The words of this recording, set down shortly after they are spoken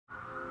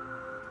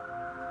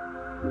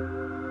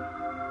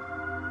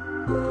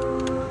07.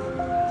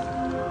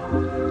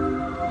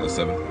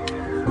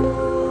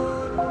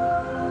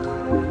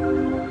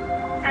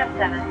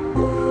 F7.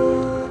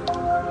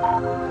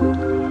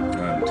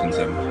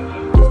 10-7.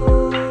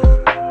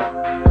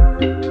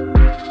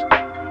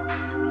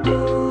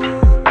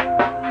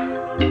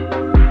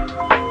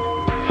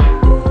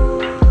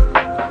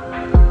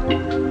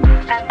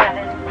 Copy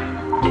that.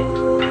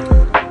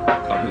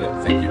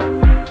 Thank you.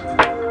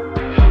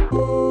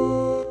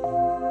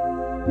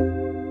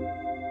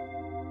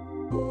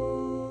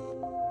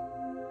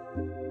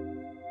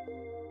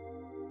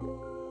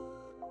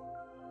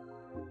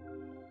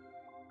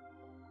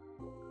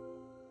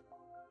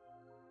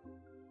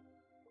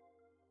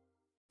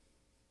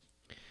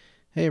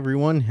 Hey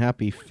everyone,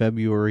 happy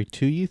February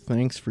to you.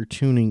 Thanks for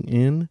tuning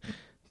in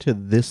to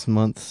this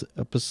month's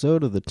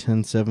episode of the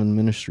 10-7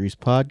 Ministries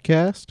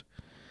podcast.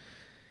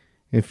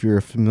 If you're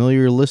a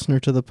familiar listener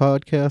to the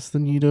podcast,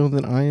 then you know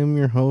that I am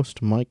your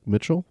host, Mike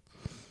Mitchell.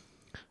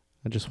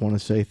 I just want to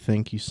say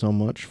thank you so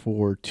much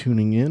for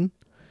tuning in,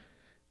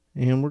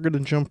 and we're going to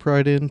jump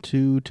right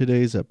into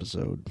today's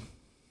episode.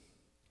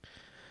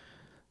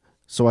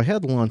 So I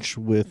had lunch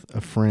with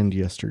a friend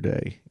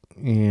yesterday,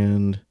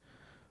 and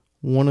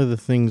one of the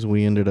things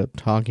we ended up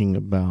talking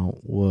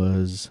about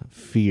was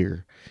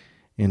fear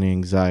and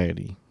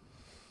anxiety.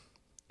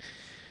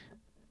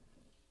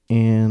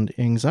 And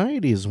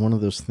anxiety is one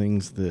of those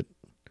things that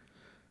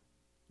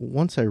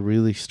once I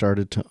really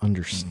started to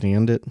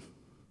understand it,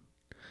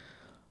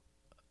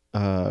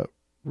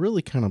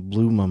 really kind of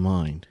blew my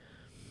mind.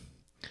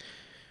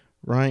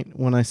 Right?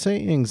 When I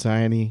say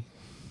anxiety,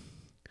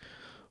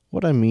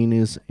 what I mean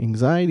is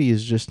anxiety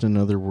is just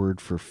another word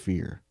for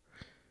fear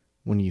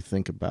when you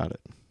think about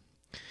it.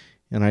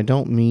 And I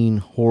don't mean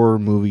horror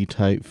movie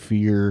type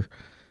fear,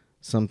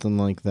 something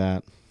like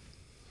that.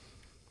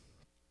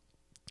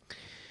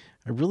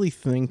 I really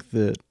think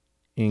that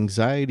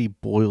anxiety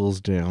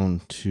boils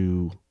down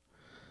to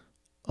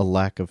a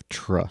lack of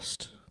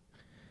trust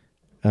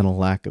and a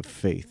lack of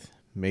faith.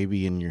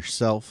 Maybe in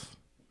yourself,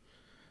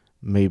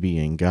 maybe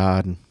in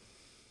God,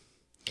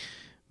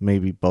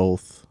 maybe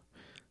both.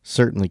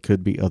 Certainly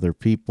could be other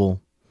people.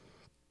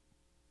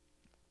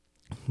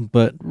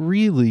 But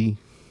really,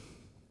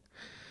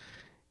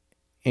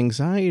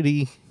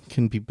 anxiety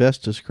can be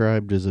best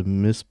described as a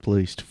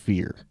misplaced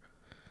fear.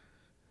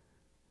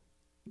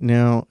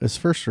 Now, as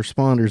first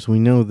responders, we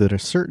know that a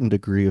certain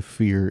degree of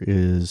fear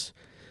is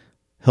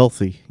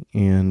healthy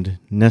and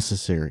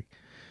necessary.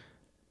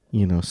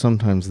 You know,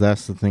 sometimes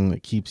that's the thing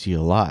that keeps you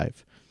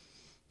alive.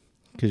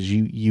 Because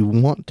you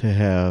want to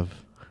have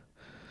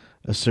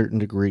a certain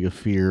degree of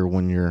fear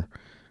when you're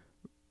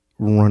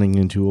running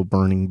into a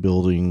burning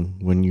building,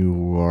 when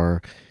you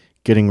are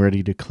getting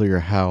ready to clear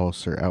a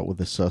house or out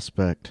with a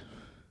suspect.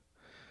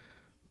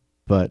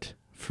 But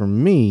for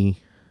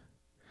me,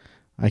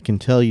 I can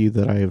tell you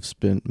that I have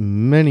spent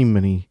many,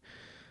 many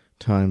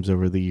times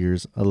over the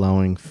years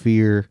allowing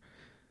fear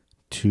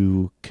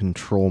to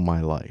control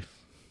my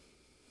life.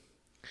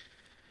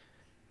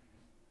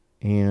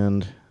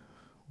 And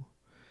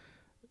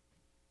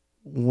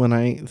when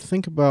I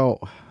think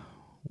about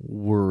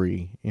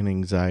worry and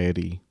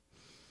anxiety,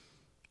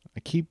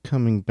 I keep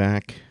coming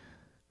back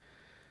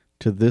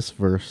to this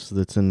verse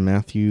that's in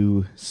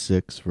Matthew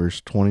 6,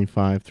 verse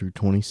 25 through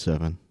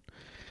 27.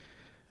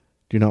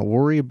 Do not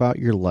worry about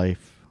your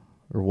life,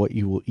 or what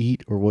you will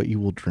eat, or what you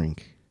will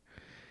drink.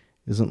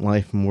 Isn't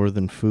life more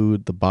than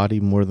food, the body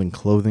more than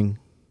clothing?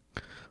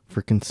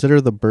 For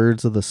consider the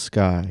birds of the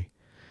sky.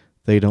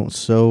 They don't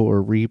sow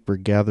or reap or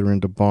gather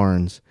into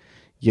barns,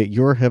 yet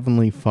your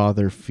heavenly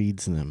Father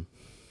feeds them.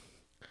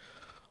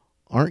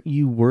 Aren't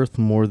you worth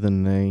more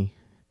than they?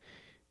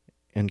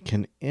 And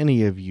can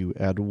any of you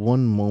add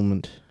one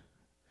moment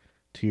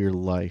to your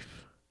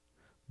life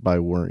by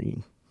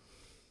worrying?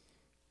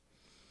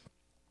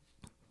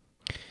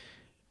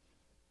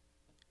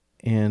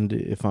 And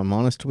if I'm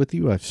honest with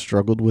you, I've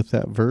struggled with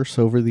that verse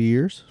over the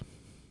years.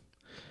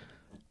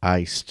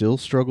 I still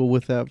struggle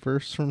with that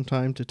verse from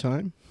time to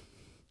time.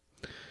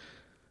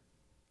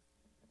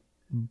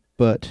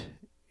 But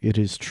it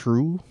is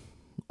true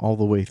all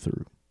the way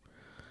through.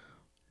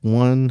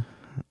 One,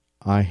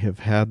 I have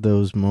had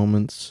those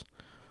moments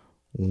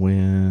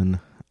when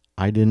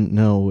I didn't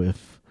know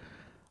if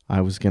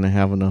I was going to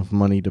have enough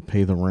money to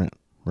pay the rent,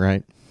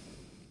 right?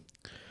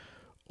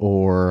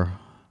 Or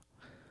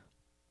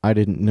I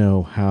didn't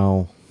know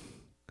how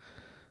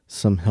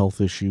some health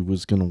issue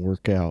was going to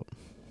work out.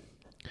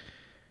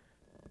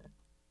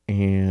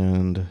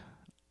 And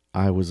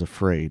I was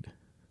afraid.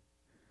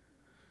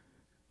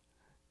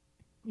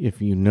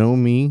 If you know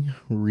me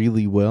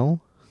really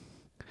well,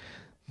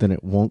 then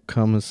it won't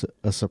come as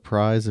a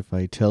surprise if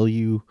I tell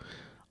you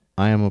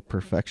I am a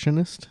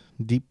perfectionist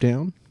deep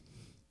down.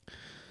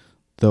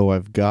 Though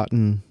I've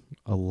gotten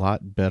a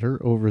lot better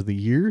over the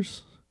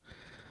years,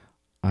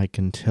 I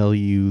can tell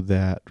you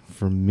that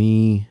for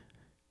me,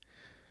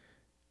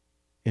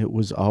 it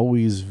was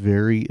always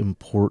very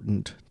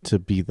important to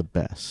be the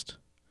best.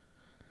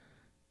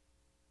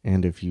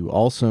 And if you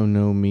also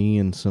know me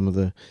and some of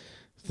the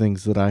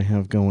things that I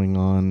have going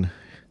on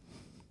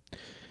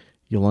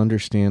you'll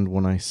understand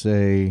when I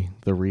say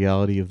the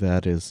reality of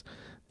that is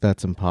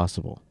that's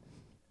impossible.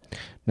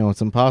 Now,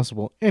 it's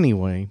impossible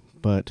anyway,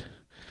 but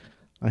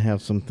I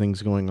have some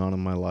things going on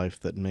in my life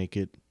that make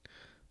it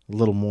a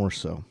little more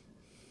so.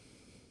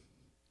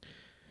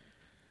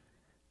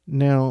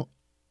 Now,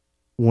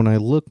 when I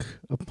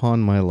look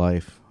upon my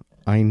life,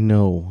 I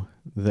know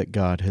that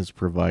God has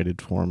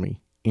provided for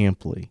me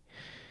amply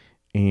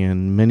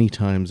and many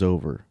times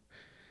over.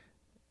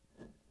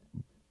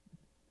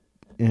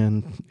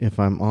 And if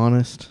I'm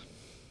honest,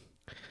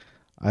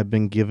 I've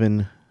been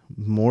given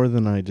more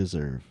than I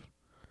deserve.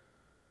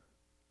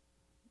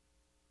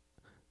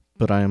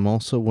 But I am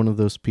also one of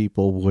those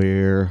people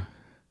where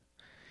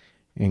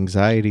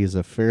anxiety is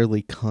a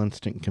fairly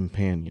constant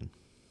companion.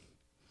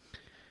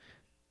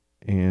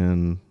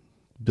 And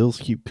bills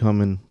keep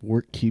coming,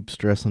 work keeps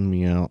stressing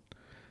me out.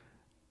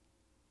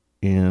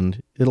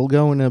 And it'll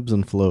go in ebbs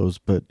and flows,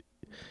 but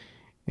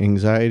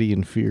anxiety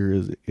and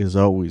fear is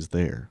always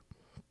there.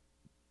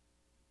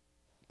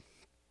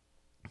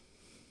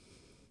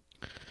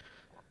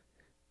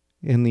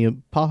 And the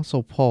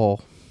Apostle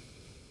Paul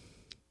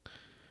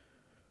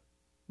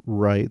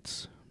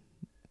writes,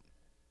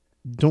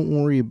 "Don't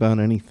worry about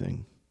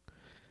anything,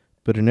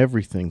 but in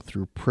everything,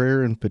 through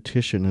prayer and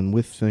petition and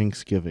with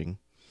thanksgiving,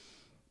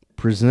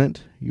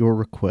 present your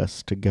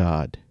requests to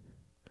God.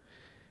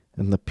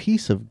 And the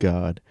peace of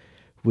God,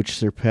 which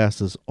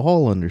surpasses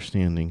all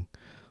understanding,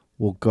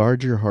 will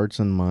guard your hearts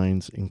and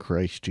minds in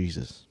Christ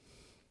Jesus."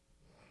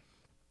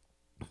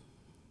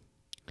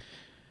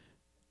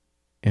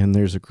 And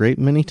there's a great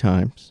many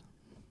times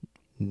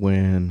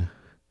when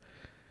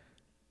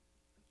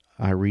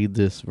I read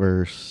this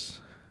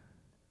verse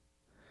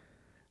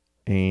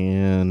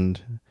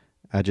and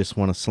I just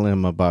want to slam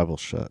my Bible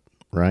shut,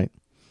 right?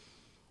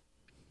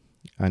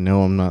 I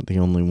know I'm not the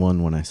only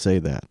one when I say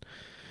that.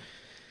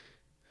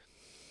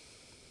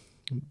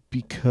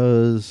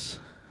 Because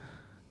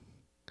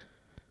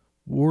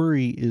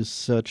worry is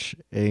such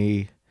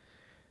a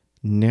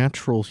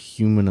natural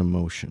human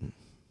emotion.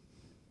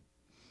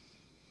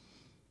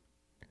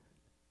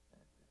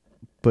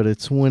 But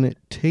it's when it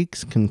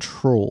takes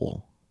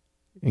control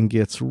and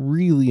gets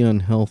really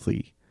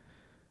unhealthy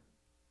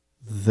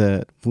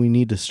that we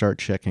need to start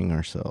checking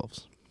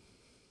ourselves.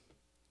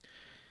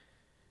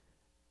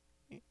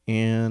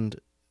 And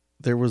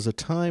there was a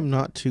time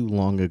not too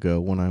long ago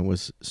when I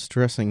was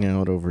stressing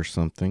out over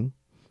something.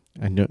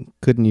 I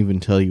couldn't even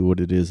tell you what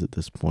it is at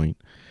this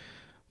point,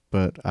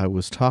 but I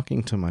was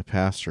talking to my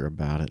pastor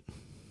about it.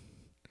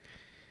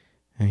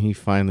 And he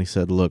finally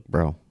said, "Look,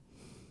 bro,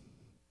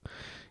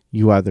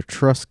 you either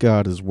trust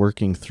God is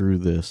working through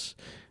this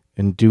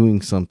and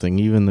doing something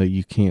even though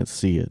you can't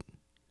see it,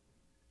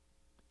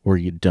 or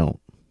you don't."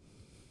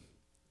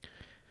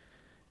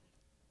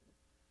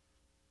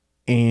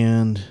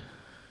 And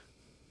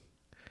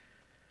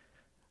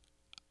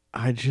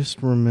I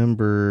just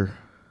remember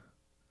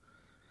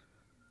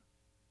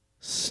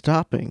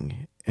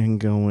stopping and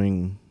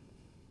going,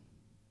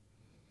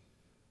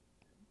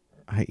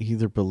 I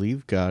either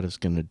believe God is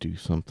going to do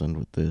something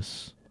with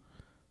this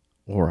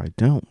or I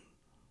don't.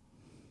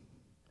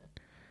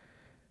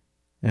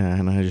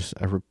 And I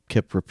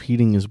kept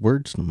repeating his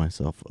words to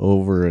myself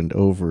over and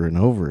over and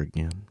over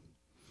again.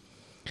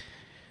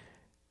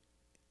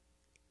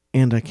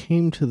 And I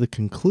came to the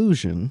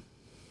conclusion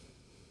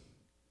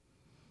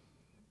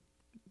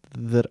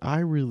that I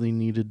really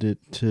needed it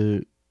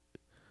to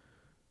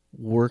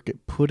work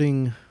at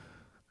putting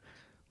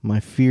my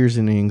fears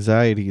and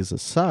anxieties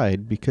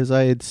aside, because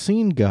I had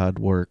seen God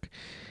work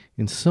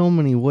in so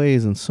many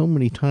ways and so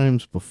many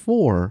times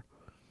before,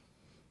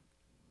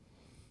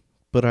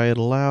 but I had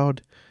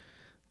allowed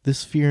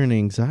this fear and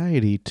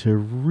anxiety to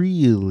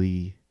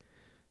really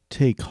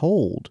take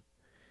hold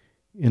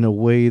in a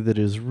way that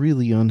is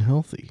really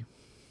unhealthy.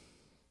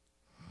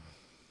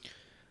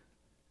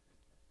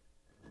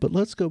 But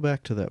let's go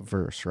back to that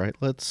verse, right?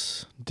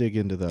 Let's dig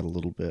into that a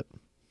little bit.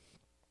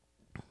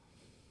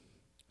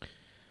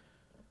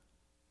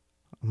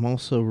 I'm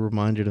also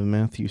reminded of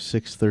Matthew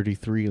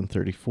 6:33 and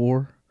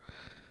 34.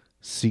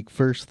 "Seek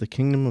first the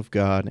kingdom of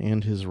God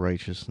and his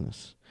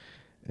righteousness,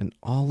 and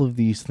all of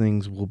these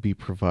things will be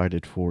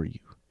provided for you.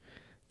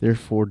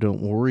 Therefore,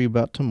 don't worry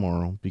about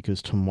tomorrow,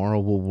 because tomorrow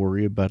will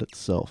worry about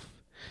itself.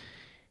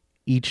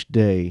 Each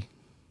day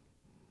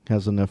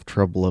has enough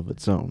trouble of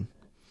its own."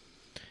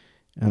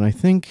 And I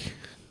think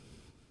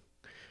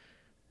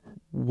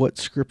what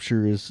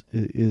Scripture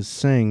is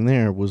saying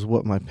there was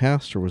what my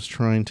pastor was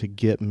trying to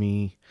get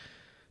me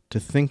to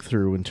think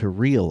through and to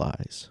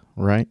realize,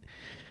 right?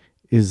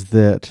 Is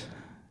that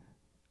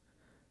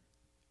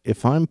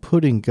if I'm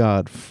putting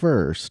God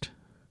first,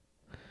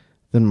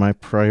 then my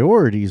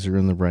priorities are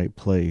in the right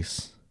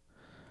place.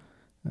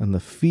 And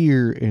the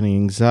fear and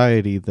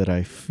anxiety that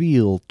I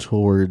feel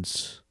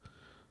towards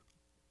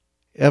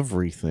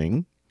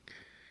everything,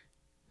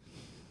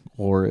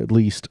 or at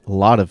least a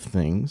lot of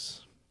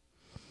things,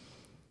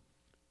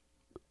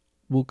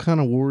 will kind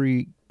of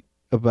worry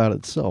about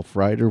itself,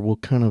 right? Or will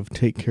kind of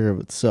take care of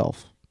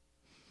itself.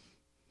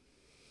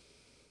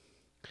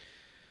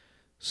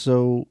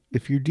 So,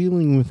 if you're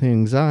dealing with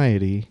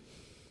anxiety,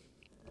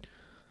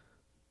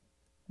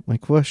 my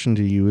question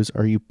to you is,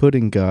 are you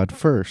putting God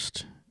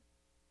first?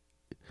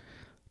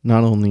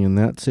 Not only in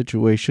that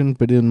situation,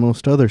 but in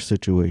most other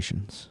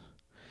situations.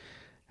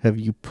 Have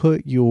you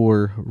put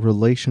your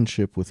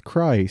relationship with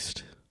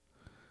Christ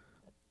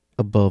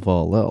above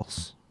all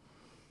else?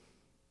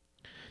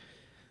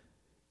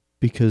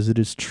 Because it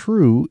is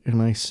true,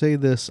 and I say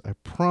this, I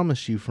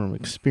promise you from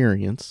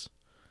experience,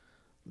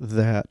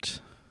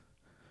 that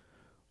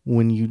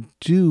when you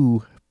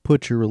do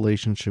put your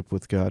relationship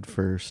with God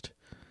first,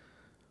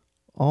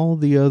 all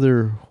the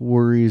other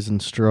worries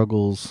and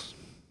struggles,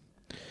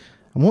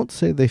 I won't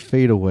say they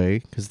fade away,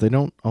 because they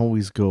don't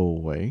always go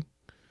away,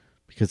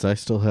 because I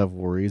still have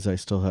worries, I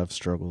still have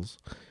struggles,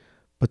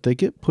 but they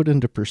get put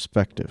into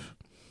perspective.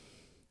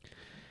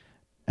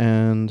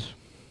 And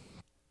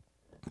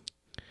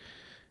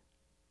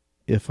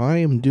if I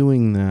am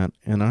doing that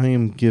and I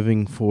am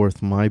giving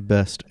forth my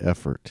best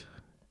effort,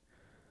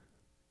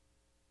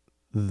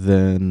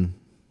 then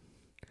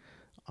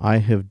I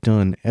have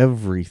done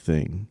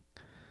everything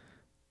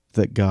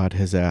that God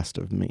has asked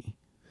of me.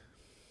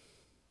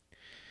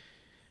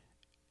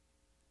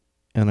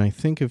 And I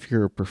think if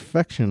you're a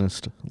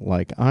perfectionist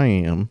like I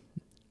am,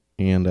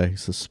 and I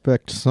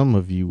suspect some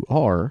of you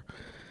are,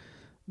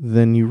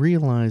 then you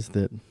realize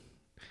that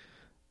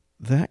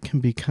that can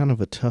be kind of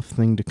a tough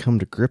thing to come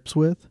to grips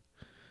with,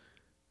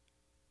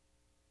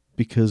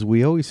 because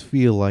we always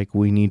feel like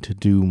we need to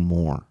do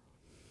more.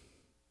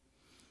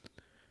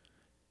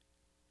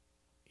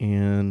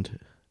 And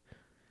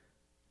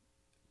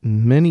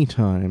many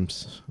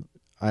times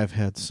I've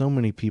had so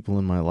many people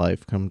in my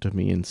life come to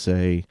me and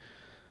say,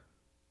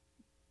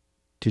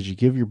 "Did you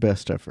give your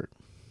best effort?"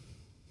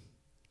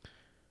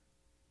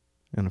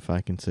 And if I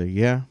can say,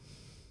 "Yeah,"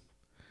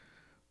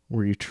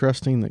 were you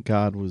trusting that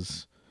God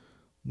was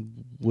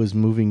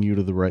moving you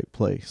to the right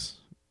place?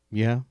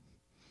 Yeah.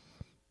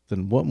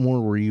 Then what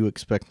more were you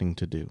expecting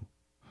to do?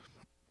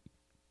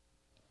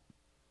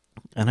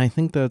 And I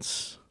think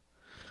that's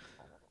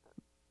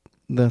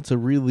a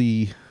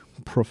really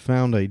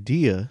profound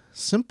idea,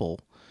 simple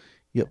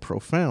yet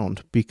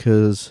profound,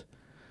 because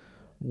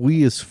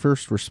we as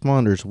first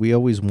responders, we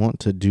always want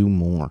to do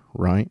more,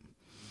 right?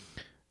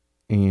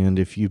 And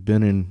if you've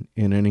been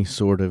in any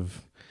sort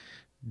of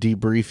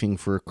debriefing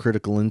for a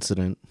critical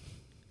incident,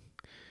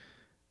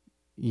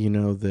 you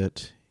know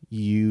that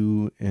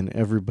you and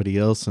everybody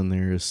else in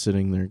there is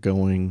sitting there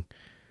going,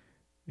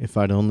 if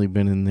I'd only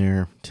been in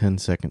there 10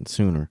 seconds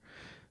sooner,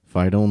 if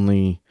I'd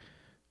only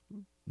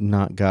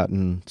not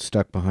gotten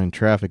stuck behind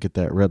traffic at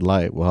that red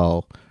light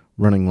while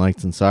running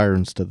lights and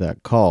sirens to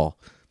that call,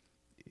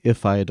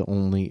 if I'd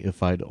only.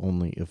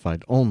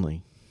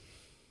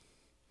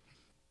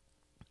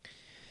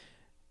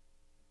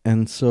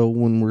 And so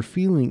when we're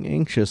feeling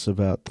anxious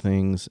about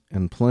things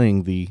and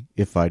playing the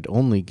if I'd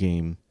only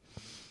game,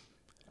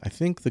 I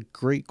think the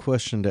great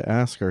question to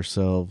ask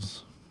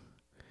ourselves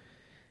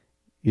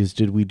is,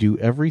 did we do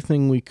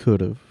everything we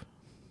could have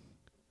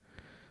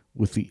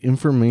with the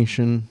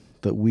information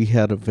that we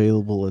had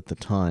available at the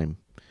time?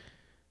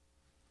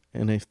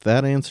 And if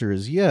that answer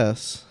is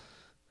yes,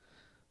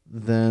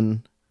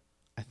 then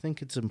I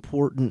think it's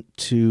important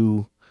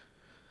to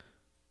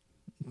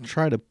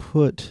try to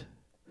put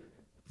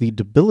the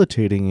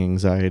debilitating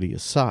anxiety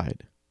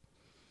aside.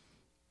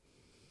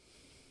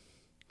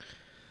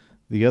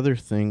 The other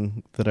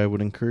thing that I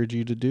would encourage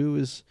you to do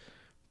is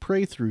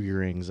pray through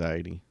your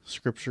anxiety.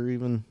 Scripture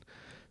even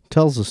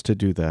tells us to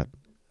do that.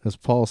 As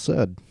Paul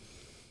said,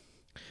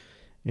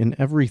 in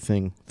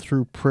everything,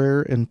 through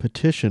prayer and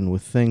petition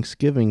with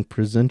thanksgiving,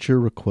 present your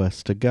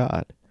request to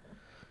God.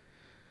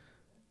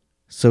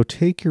 So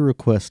take your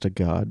request to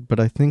God, but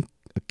I think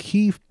a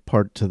key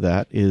part to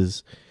that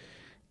is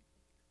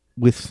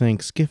with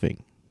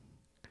thanksgiving.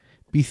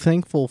 Be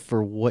thankful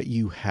for what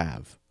you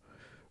have,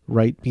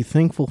 right? Be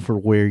thankful for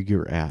where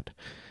you're at,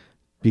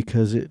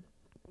 because it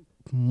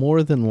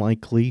more than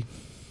likely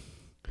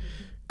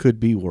could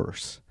be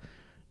worse.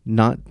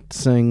 Not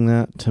saying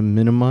that to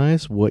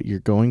minimize what you're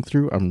going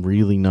through. I'm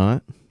really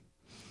not.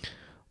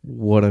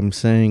 What I'm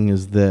saying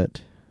is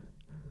that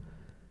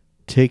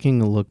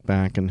taking a look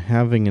back and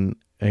having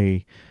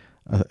a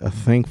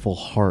thankful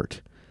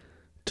heart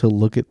to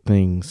look at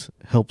things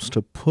helps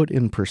to put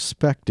in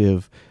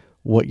perspective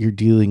what you're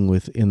dealing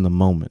with in the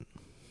moment.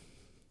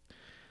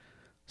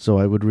 So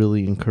I would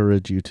really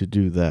encourage you to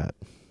do that.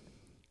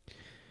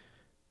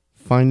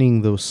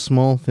 Finding those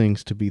small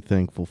things to be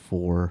thankful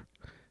for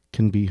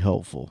can be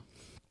helpful.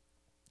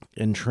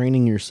 And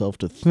training yourself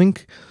to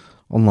think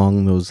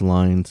along those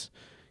lines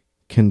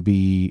can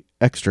be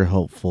extra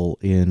helpful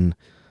in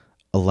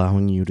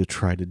allowing you to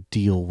try to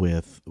deal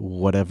with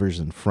whatever's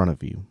in front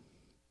of you.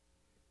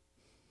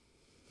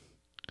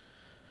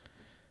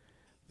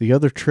 The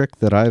other trick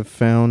that I've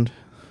found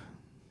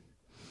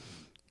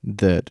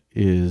that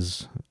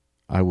is,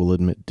 I will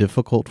admit,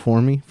 difficult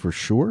for me, for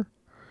sure,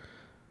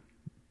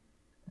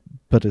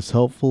 but is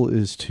helpful,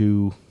 is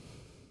to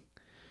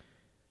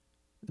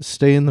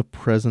stay in the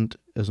present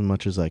as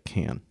much as I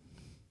can.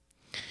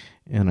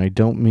 And I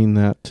don't mean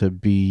that to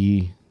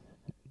be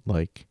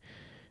like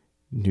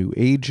new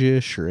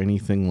age-ish or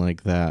anything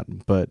like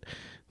that, but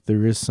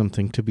there is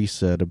something to be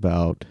said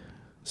about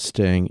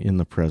staying in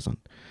the present.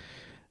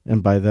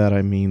 And by that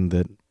I mean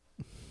that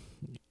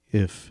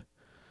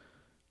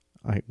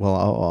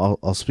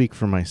I'll speak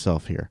for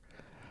myself here.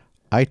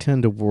 I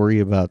tend to worry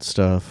about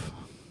stuff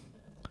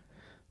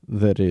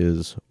that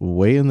is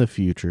way in the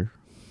future,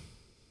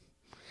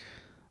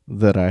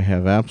 that I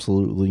have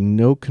absolutely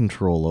no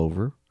control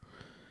over,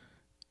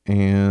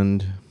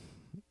 and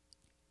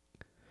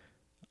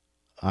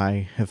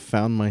I have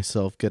found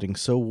myself getting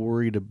so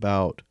worried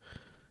about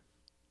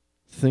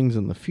things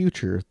in the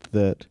future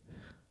that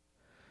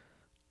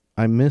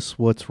I miss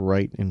what's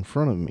right in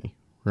front of me,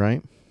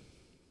 right?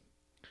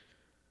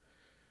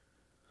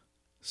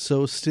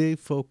 So stay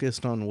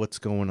focused on what's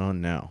going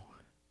on now.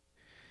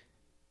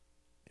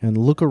 And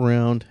look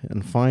around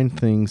and find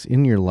things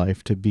in your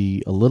life to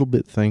be a little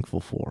bit thankful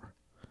for.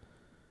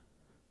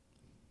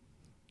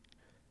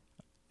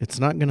 It's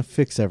not going to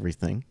fix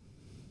everything.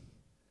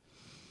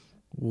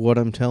 What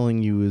I'm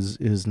telling you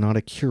is not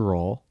a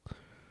cure-all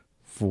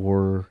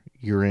for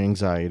your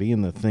anxiety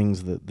and the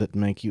things that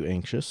make you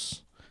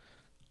anxious.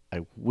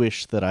 I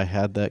wish that I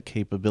had that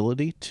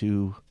capability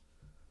to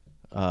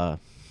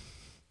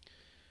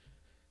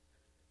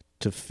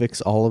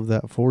fix all of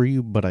that for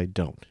you, but I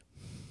don't.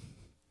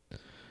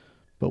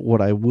 But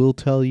what I will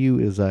tell you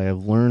is I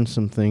have learned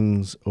some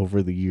things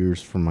over the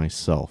years for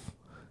myself.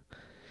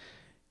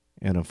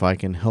 And if I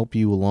can help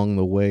you along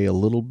the way a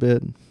little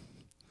bit,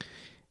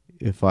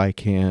 if I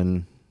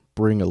can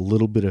bring a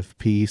little bit of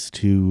peace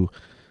to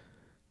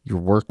your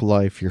work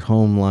life, your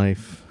home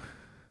life,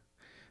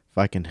 if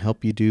I can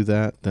help you do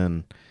that,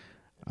 then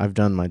I've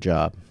done my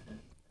job.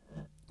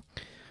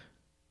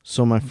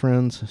 So my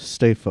friends,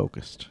 stay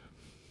focused.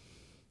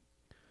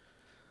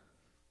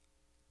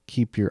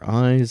 Keep your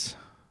eyes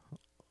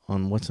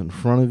on what's in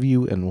front of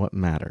you and what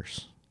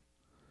matters.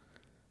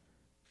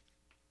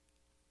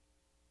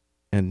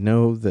 And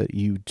know that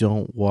you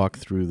don't walk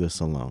through this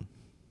alone.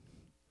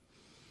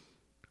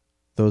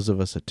 Those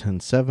of us at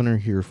 10-7 are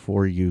here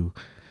for you.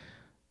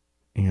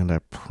 And I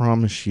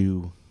promise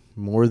you,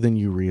 more than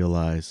you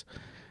realize,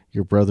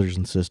 your brothers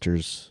and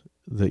sisters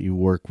that you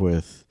work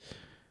with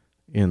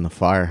in the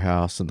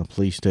firehouse and the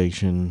police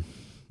station,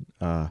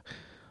 on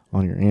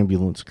your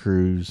ambulance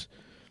crews,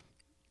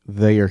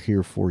 they are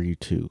here for you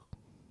too.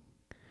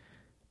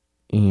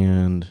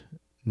 And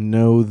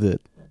know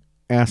that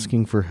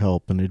asking for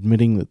help and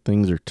admitting that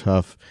things are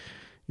tough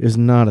is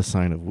not a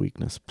sign of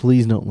weakness.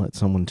 Please don't let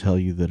someone tell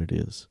you that it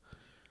is.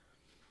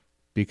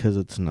 Because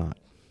it's not.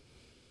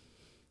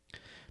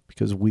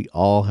 Because we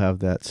all have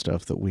that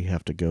stuff that we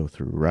have to go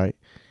through, right?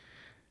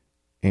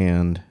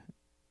 And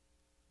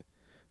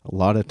a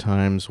lot of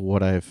times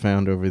what I have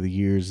found over the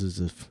years is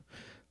if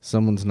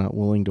someone's not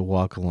willing to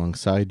walk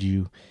alongside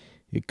you,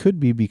 it could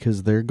be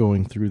because they're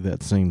going through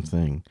that same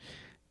thing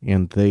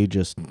and they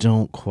just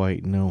don't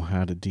quite know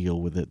how to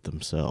deal with it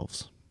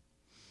themselves.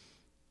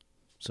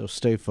 So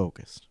stay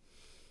focused.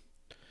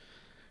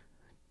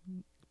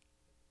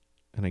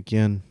 And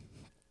again,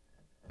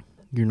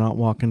 you're not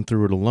walking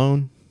through it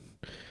alone.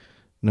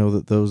 Know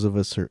that those of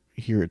us are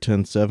here at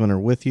 10-7 are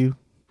with you,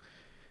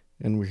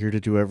 and we're here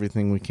to do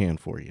everything we can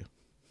for you.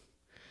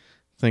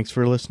 Thanks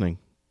for listening.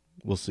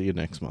 We'll see you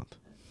next month.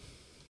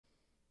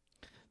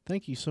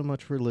 Thank you so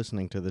much for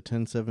listening to the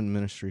 10-7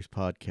 Ministries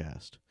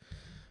podcast.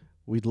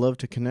 We'd love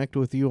to connect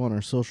with you on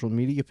our social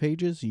media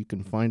pages. You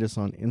can find us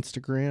on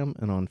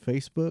Instagram and on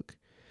Facebook.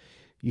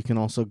 You can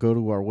also go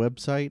to our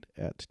website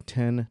at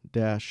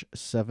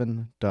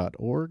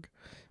 10-7.org,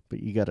 but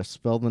you got to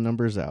spell the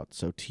numbers out.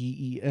 So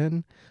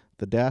TEN,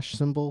 the dash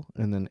symbol,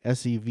 and then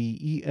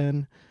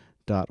SEVEN.org.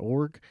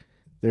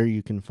 There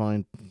you can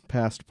find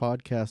past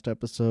podcast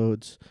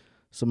episodes,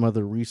 some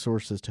other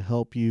resources to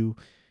help you.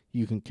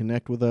 You can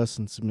connect with us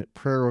and submit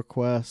prayer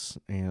requests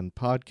and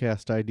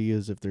podcast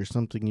ideas if there's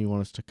something you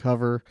want us to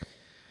cover.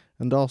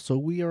 And also,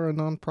 we are a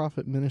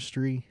nonprofit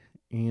ministry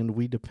and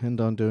we depend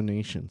on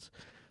donations.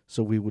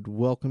 So we would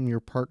welcome your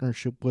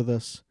partnership with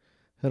us.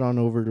 Head on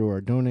over to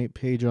our donate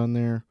page on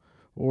there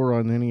or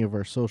on any of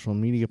our social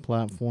media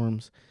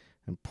platforms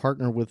and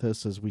partner with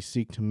us as we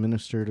seek to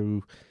minister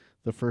to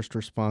the first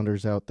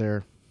responders out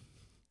there.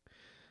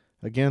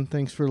 Again,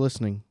 thanks for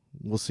listening.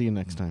 We'll see you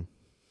next time.